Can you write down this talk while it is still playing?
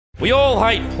We all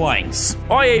hate planes.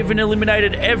 I even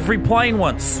eliminated every plane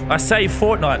once. I saved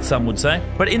Fortnite, some would say.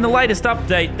 But in the latest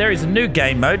update, there is a new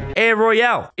game mode, Air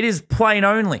Royale. It is plane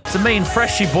only. So me and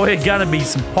Freshie Boy are gonna be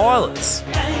some pilots.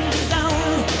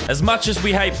 As much as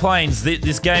we hate planes,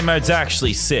 this game mode's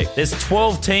actually sick. There's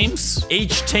 12 teams.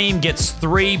 Each team gets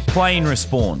 3 plane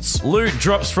respawns. Loot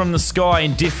drops from the sky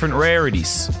in different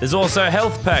rarities. There's also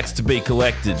health packs to be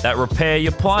collected that repair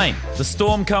your plane. The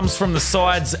storm comes from the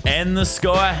sides and the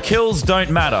sky. Kills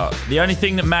don't matter. The only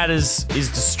thing that matters is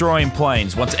destroying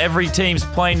planes. Once every team's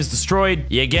plane is destroyed,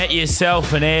 you get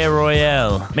yourself an Air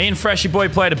Royale. Me and Freshie Boy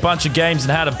played a bunch of games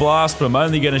and had a blast, but I'm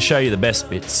only going to show you the best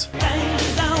bits.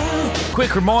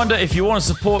 Quick reminder, if you want to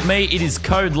support me, it is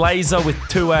code LASER with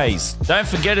 2 A's. Don't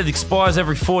forget it expires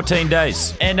every 14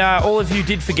 days. And all of you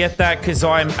did forget that because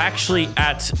I'm actually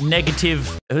at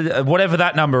negative, whatever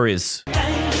that number is.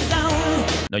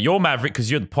 No, you're Maverick because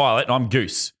you're the pilot and I'm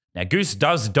Goose. Now, Goose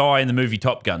does die in the movie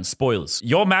Top Gun. Spoilers.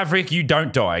 You're Maverick, you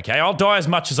don't die, okay? I'll die as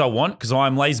much as I want because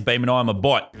I'm LazarBeam and I'm a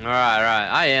bot. All right.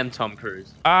 I am Tom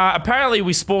Cruise. Apparently,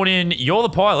 we spawn in, you're the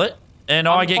pilot. And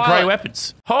I get grey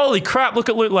weapons. Holy crap, look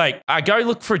at Loot Lake. Go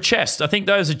look for a chest. I think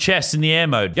those are chests in the air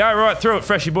mode. Go right through it,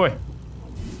 Freshie Boy.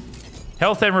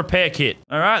 Health and repair kit.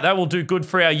 All right, that will do good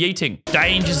for our yeeting.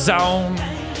 Danger zone.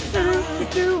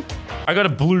 I got a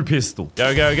blue pistol.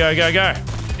 Go, go, go, go, go.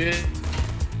 Dude.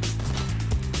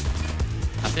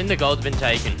 I think the gold's been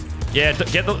taken. Yeah,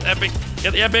 get the epic.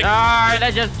 Get the epic. No,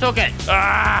 they just took it.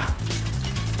 Ah.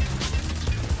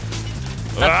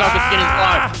 That soccer skin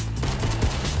is low.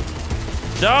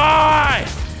 Die!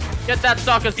 Get that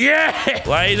sucker. Yeah!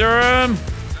 Laser him!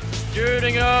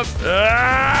 Shooting him!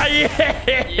 Ah,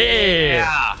 yeah!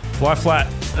 Yeah! Fly flat.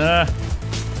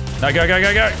 No, go, go,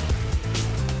 go, go!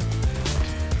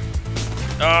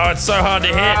 Oh, it's so hard to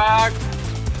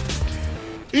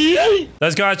hit.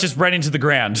 Those guys just ran into the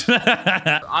ground.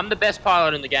 I'm the best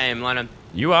pilot in the game, Lennon.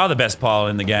 You are the best pilot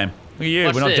in the game. Look at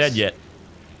you, we're not dead yet.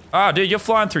 Oh, dude, you're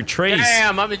flying through trees.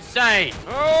 Damn, I'm insane.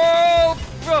 Oh!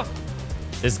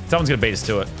 Someone's gonna beat us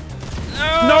to it.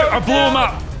 No, I blew him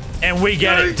up. And we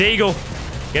get it. Deagle.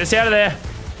 Get us out of there.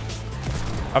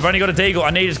 I've only got a Deagle.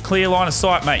 I need a clear line of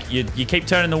sight, mate. You keep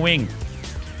turning the wing.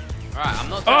 Alright, I'm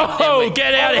not Oh,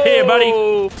 get out of here,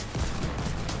 buddy.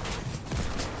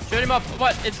 Shoot him up.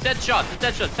 What? It's dead shots. It's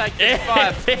dead shots. Take this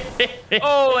 5.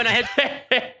 Oh, and a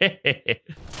head.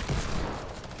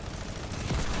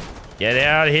 Get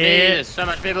out of here. There's so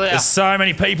much people here. There's so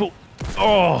many people.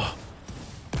 Oh.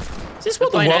 Is this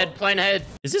what plane ahead.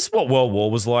 Is this what World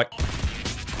War was like?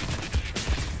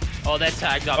 Oh, they're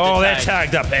tagged up. Oh, they're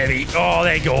tagged up heavy. Oh,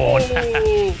 they're gone.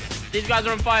 Oh, these guys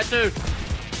are on fire too.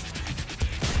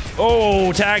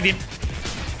 Oh, tagged him.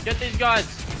 Get these guys.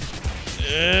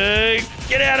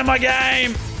 Get out of my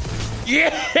game.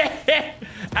 Yeah.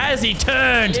 As he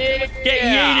turned. Yeah. Get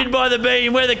yeeted by the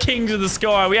beam. We're the kings of the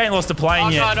sky. We ain't lost a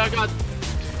plane yet. Oh, God.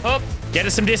 Up. Get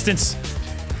us some distance.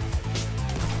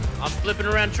 I'm flipping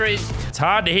around trees. It's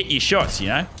hard to hit your shots, you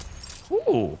know?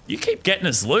 Ooh, you keep getting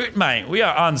us loot, mate. We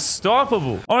are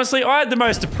unstoppable. Honestly, I had the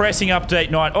most depressing update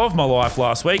night of my life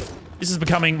last week. This is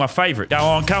becoming my favorite. Go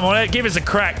on, come on, give us a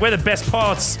crack. We're the best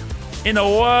pilots in the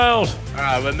world. All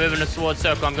right, we're moving towards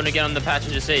circle. I'm going to get on the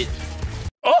passenger seat.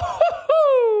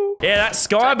 Oh, yeah, that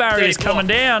sky barrier is coming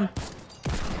down.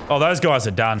 Oh, those guys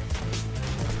are done.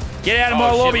 Get out of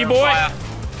my lobby, boy. Fire.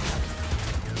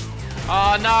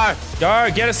 Oh, no.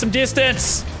 Go, get us some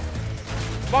distance.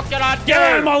 What can I do? Get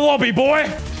out of my lobby, boy.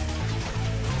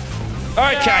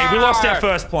 Okay, we lost our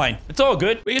first plane. It's all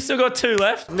good. We still got 2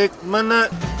 left. Nick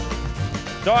minute.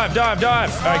 Dive, dive,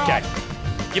 dive. Okay.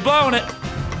 You're blowing it.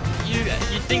 You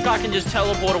think I can just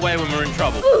teleport away when we're in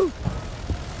trouble?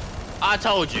 I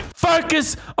told you.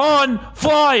 Focus on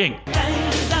flying.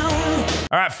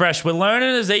 All right, Fresh, we're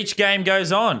learning as each game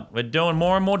goes on. We're doing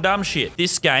more and more dumb shit.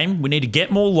 This game, we need to get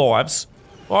more lives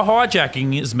by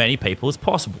hijacking as many people as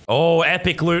possible. Oh,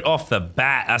 epic loot off the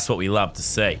bat. That's what we love to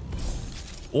see.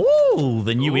 Ooh,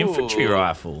 the new infantry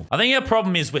rifle. I think our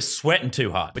problem is we're sweating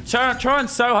too hard. We're trying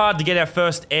so hard to get our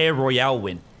first Air Royale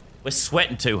win. We're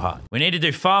sweating too hard. We need to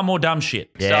do far more dumb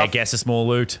shit. Yeah, get us more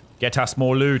loot. Get us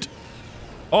more loot.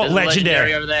 Oh, there's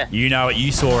legendary. Over there. You know it.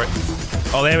 You saw it.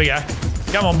 Oh, there we go.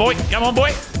 Come on, boy. Come on,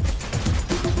 boy.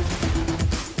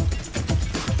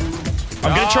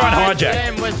 I'm going to try and hijack.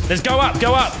 Damn, let's go up.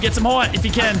 Go up. Get some height if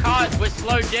you can. We're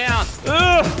slowed down.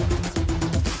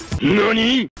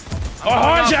 Nani?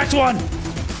 I hijacked one.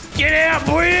 Get out,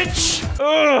 bitch.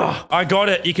 I got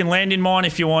it. You can land in mine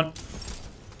if you want.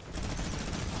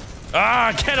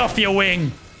 Get off your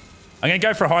wing. I'm going to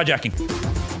go for a hijacking.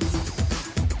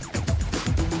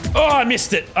 Oh, I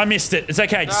missed it. I missed it. It's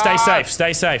okay. Just stay safe.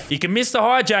 Stay safe. You can miss the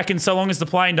hijacking so long as the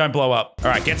plane don't blow up. All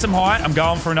right, get some height. I'm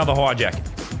going for another hijack.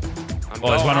 Oh,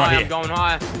 there's one right here. I'm going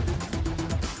high.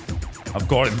 I've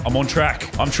got him. I'm on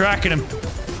track. I'm tracking him.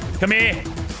 Come here.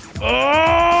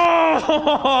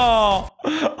 Oh!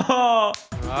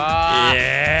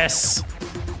 Yes.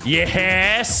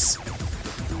 Yes.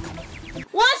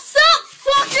 What's up,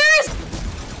 fuckers?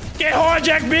 Get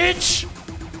hijacked, bitch.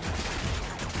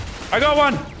 I got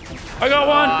one. I got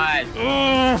one.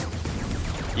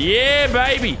 Yeah,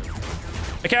 baby.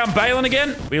 Okay, I'm bailing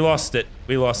again. We lost it.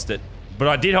 We lost it. But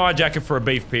I did hijack it for a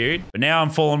beef period. But now I'm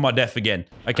falling my death again.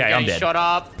 Okay, I'm dead. Shut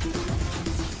up.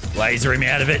 Laser him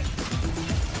out of it.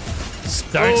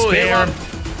 Don't spare him.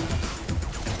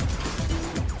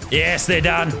 Yes, they're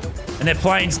done. And their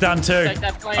plane's done too. Take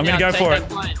that plane I'm going to go for it.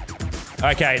 Plane.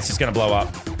 Okay, it's just going to blow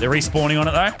up. They're respawning on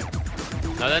it though.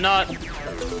 No, they're not.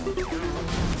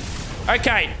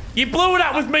 Okay, you blew it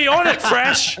up with me on it,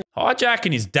 Fresh.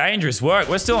 Hijacking is dangerous work.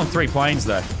 We're still on 3 planes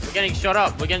though. We're getting shot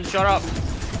up. We're getting shot up.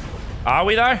 Are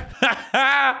we though?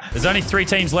 There's only 3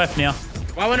 teams left now.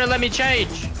 Why won't it let me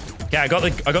change? Okay, I got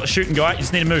the shooting guy. You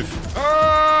just need to move.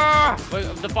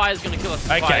 The fire's gonna kill us.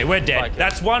 Okay, we're dead.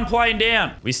 That's 1 plane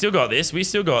down. We still got this. We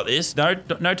still got this.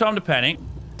 No time to panic.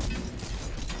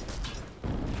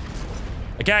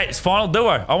 Okay, it's final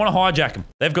duo. I want to hijack them.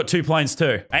 They've got 2 planes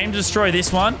too. Aim to destroy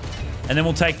this one, and then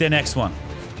we'll take their next one.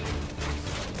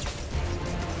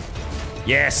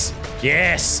 Yes.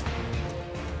 Yes.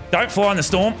 Don't fly in the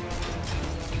storm.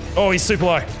 Oh, he's super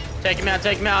low. Take him out.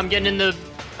 Take him out. I'm getting in the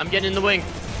wing.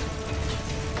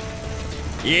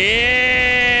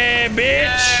 Yeah, bitch.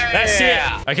 Yeah. That's it.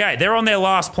 Okay, they're on their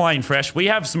last plane, Fresh. We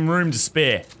have some room to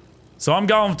spare. So I'm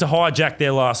going to hijack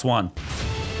their last one.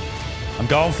 I'm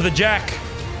going for the jack.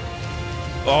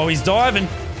 Oh, he's diving.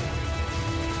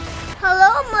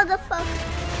 Hello,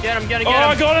 motherfucker. Get him, get him, Oh, get him.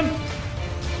 I got him.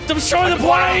 Destroy the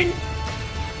plane.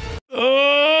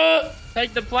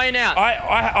 Take the plane out.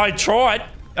 I tried.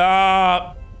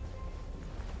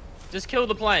 Just kill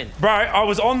the plane. Bro, I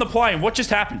was on the plane. What just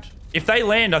happened? If they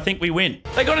land, I think we win.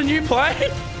 They got a new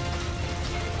plane.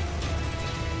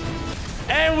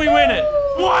 And we win it.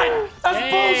 What? That's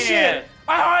bullshit.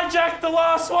 I hijacked the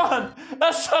last one.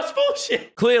 That's such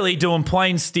bullshit. Clearly, doing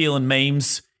plane stealing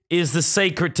memes is the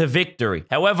secret to victory.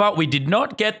 However, we did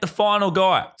not get the final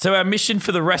guy. So our mission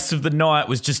for the rest of the night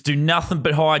was just do nothing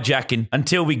but hijacking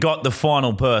until we got the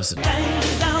final person.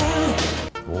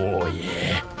 Oh,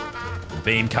 yeah.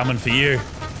 Beam coming for you.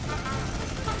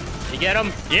 You get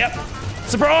him? Yep.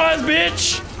 Surprise,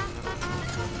 bitch.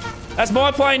 That's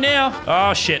my plane now.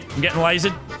 Oh, shit. I'm getting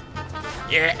lasered.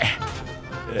 Yeah.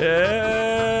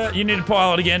 You need a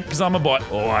pilot again, because I'm a bot.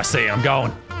 Oh, I see. I'm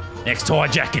going. Next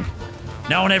hijacking.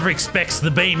 No one ever expects the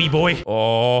beamy, boy.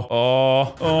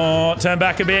 Oh. Turn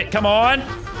back a bit. Come on.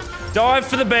 Dive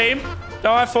for the beam.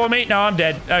 Dive for me. No, I'm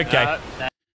dead. Okay.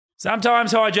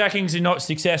 Sometimes hijackings are not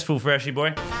successful, Freshy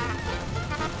boy.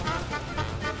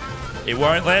 It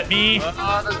won't let me.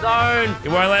 Oh, the zone. It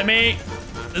won't let me.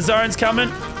 The zone's coming.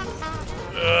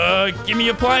 Give me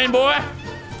your plane, boy.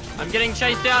 I'm getting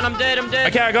chased down. I'm dead. I'm dead.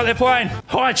 Okay, I got their plane.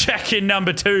 Hijacking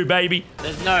number 2, baby.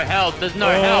 There's no help. There's no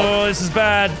help. Oh, this is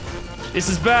bad. This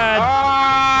is bad.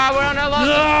 We're on our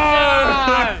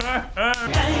last. No!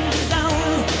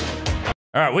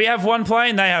 All right, we have 1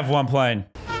 plane. They have 1 plane.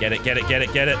 Get it, get it, get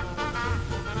it, get it.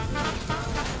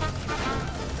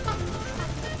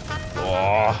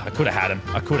 Oh, I could have had him.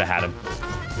 I could have had him.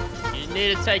 You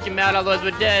need to take him out, otherwise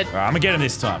we're dead. All right, I'm gonna get him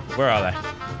this time. Where are they?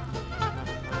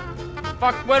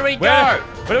 Fuck, where do we go?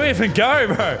 Where do we even go,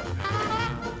 bro?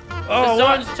 Oh,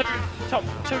 the zone's too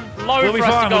low for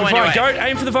us to go anyway. Go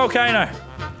aim for the volcano.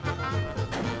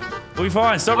 We'll be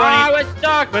fine. Stop running. We're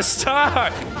stuck. We're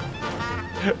stuck.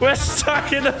 We're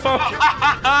stuck in the volcano.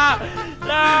 No.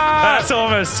 That's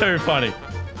almost too funny.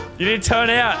 You need to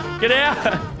turn out. Get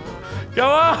out. Go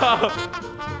up.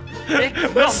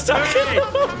 We're stuck in the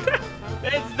volcano.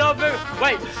 It's not moving.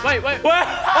 Wait.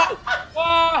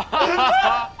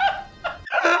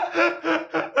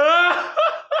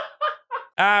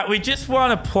 We just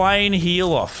won a plane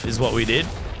heal off, is what we did.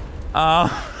 We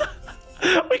got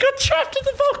trapped in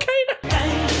the volcano.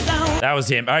 That was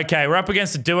him. Okay, we're up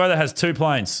against a duo that has 2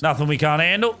 planes. Nothing we can't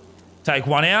handle. Take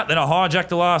one out, then I'll hijack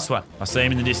the last one. I see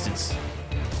him in the distance.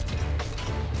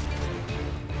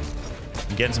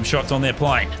 I'm getting some shots on their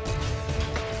plane.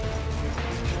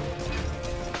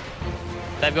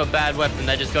 They've got bad weapon.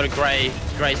 They just got a grey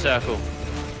circle.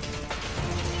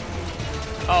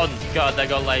 Oh god, they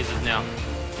got lasers now.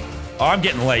 Oh, I'm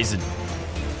getting lasered.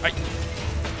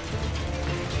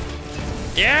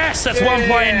 Yes, that's one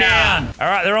plane down. All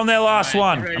right, they're on their last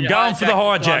one. I'm going for the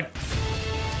hijack.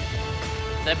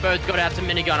 They both got out to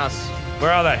minigun us.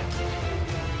 Where are they?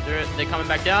 They're coming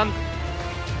back down.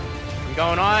 I'm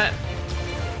going high.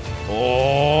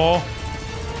 Oh.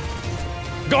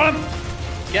 Got him.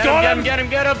 Get him.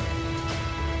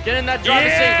 Get in that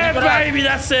driver's seat. Yeah, baby,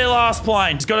 that's their last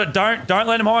plane. Just got it. Don't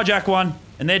let them hijack one.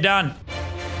 And they're done.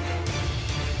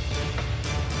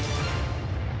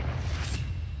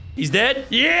 He's dead?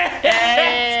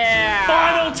 Yeah!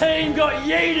 Final team got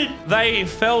yeeted. They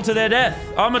fell to their death.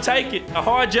 I'm gonna take it. A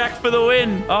hijack for the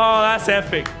win. Oh, that's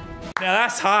epic. Now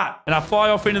that's hot. And I fly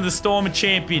off into the storm of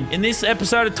champion. In this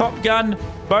episode of Top Gun,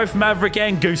 both Maverick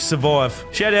and Goose survive.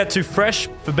 Shout out to Fresh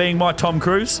for being my Tom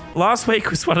Cruise. Last week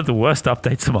was one of the worst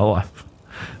updates of my life.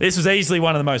 This was easily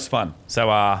one of the most fun. So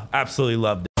absolutely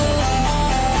loved it.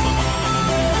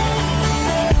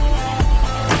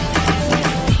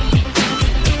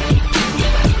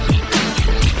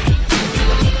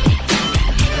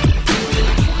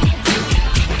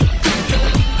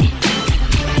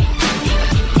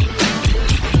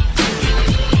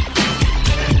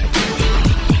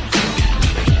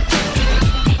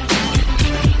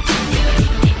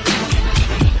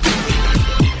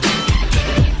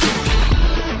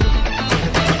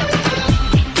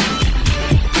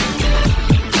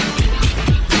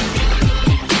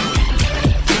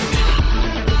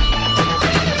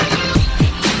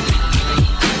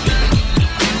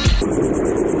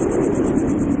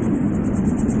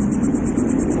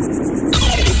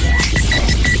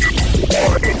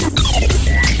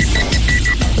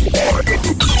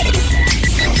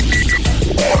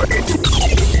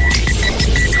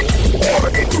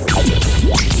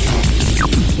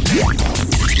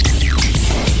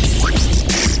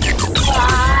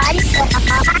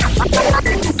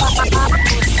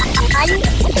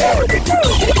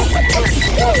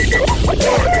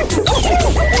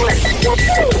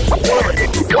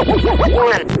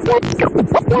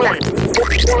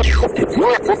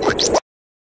 One.